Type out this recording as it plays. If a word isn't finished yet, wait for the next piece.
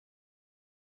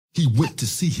He went to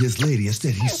see his lady.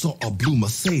 Instead, he saw a blue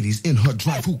Mercedes in her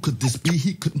drive. Who could this be?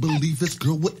 He couldn't believe his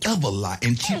girl would ever lie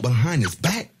and cheat behind his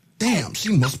back. Damn,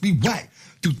 she must be whack.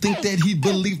 To think that he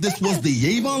believed this was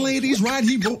the Avon lady's ride,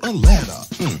 he wrote a letter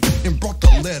and brought the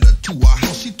letter to her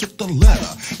house. She took the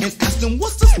letter and asked him,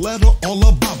 what's this letter all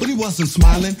about? But he wasn't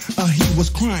smiling, he was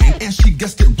crying, and she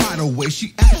guessed it right away.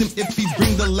 She asked him if he'd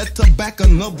bring the letter back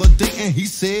another day, and he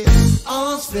said,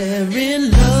 all's fair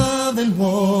in love and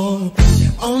war.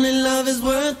 Only love is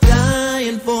worth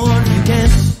dying for. You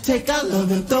can't take our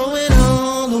love and throw it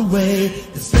all away.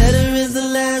 This letter is the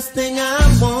last thing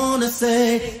I wanna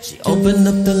say. She opened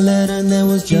up the letter and there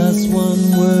was just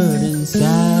one word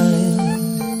inside.